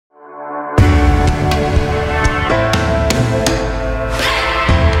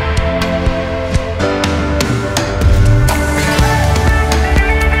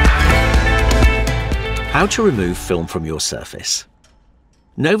How to remove film from your surface.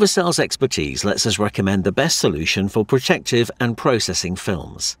 Novacel's expertise lets us recommend the best solution for protective and processing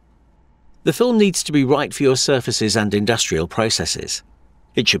films. The film needs to be right for your surfaces and industrial processes.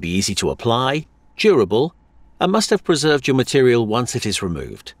 It should be easy to apply, durable, and must have preserved your material once it is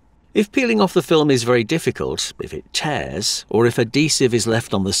removed. If peeling off the film is very difficult, if it tears, or if adhesive is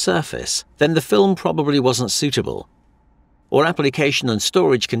left on the surface, then the film probably wasn't suitable, or application and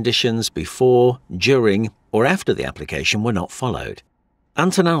storage conditions before, during, or after the application were not followed.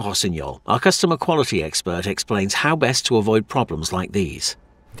 Antonin Rossignol, our customer quality expert, explains how best to avoid problems like these.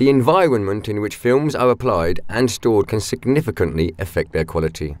 The environment in which films are applied and stored can significantly affect their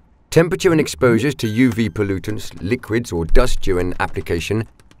quality. Temperature and exposures to UV pollutants, liquids or dust during application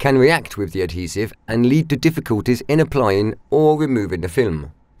can react with the adhesive and lead to difficulties in applying or removing the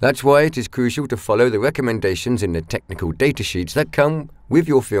film. That's why it is crucial to follow the recommendations in the technical datasheets that come with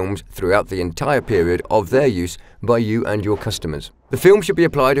your films throughout the entire period of their use by you and your customers. The film should be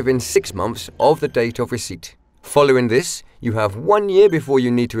applied within 6 months of the date of receipt. Following this, you have 1 year before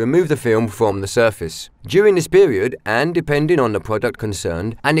you need to remove the film from the surface. During this period, and depending on the product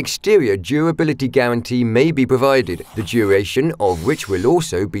concerned, an exterior durability guarantee may be provided, the duration of which will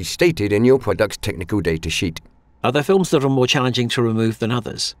also be stated in your product's technical data sheet. Are there films that are more challenging to remove than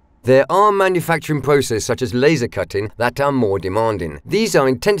others? There are manufacturing processes such as laser cutting that are more demanding. These are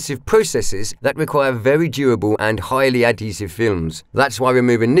intensive processes that require very durable and highly adhesive films. That's why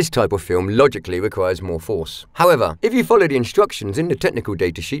removing this type of film logically requires more force. However, if you follow the instructions in the technical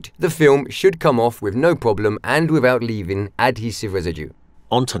datasheet, the film should come off with no problem and without leaving adhesive residue.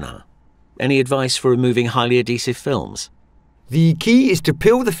 Antonin, any advice for removing highly adhesive films? The key is to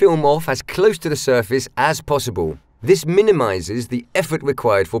peel the film off as close to the surface as possible. This minimizes the effort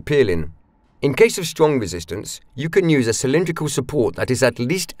required for peeling. In case of strong resistance, you can use a cylindrical support that is at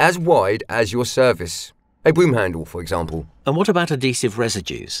least as wide as your surface. A broom handle, for example. And what about adhesive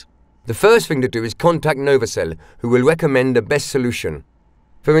residues? The first thing to do is contact Novacel, who will recommend the best solution.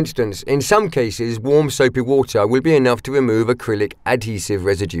 For instance, in some cases, warm soapy water will be enough to remove acrylic adhesive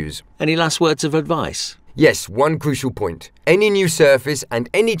residues. Any last words of advice? Yes, one crucial point. Any new surface and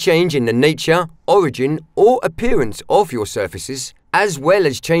any change in the nature, origin or appearance of your surfaces, as well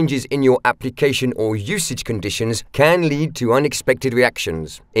as changes in your application or usage conditions, can lead to unexpected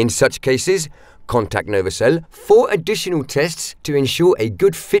reactions. In such cases, contact Novacel for additional tests to ensure a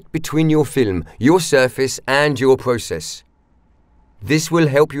good fit between your film, your surface and your process. This will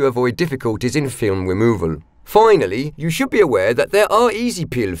help you avoid difficulties in film removal. Finally, you should be aware that there are easy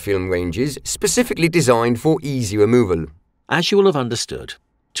peel film ranges specifically designed for easy removal. As you will have understood,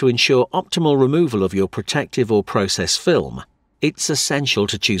 to ensure optimal removal of your protective or process film, it's essential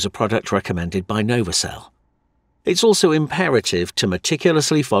to choose a product recommended by Novacel. It's also imperative to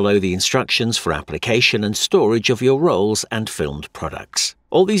meticulously follow the instructions for application and storage of your rolls and filmed products.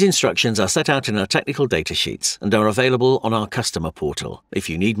 All these instructions are set out in our technical datasheets and are available on our customer portal. If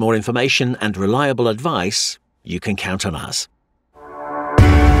you need more information and reliable advice, you can count on us.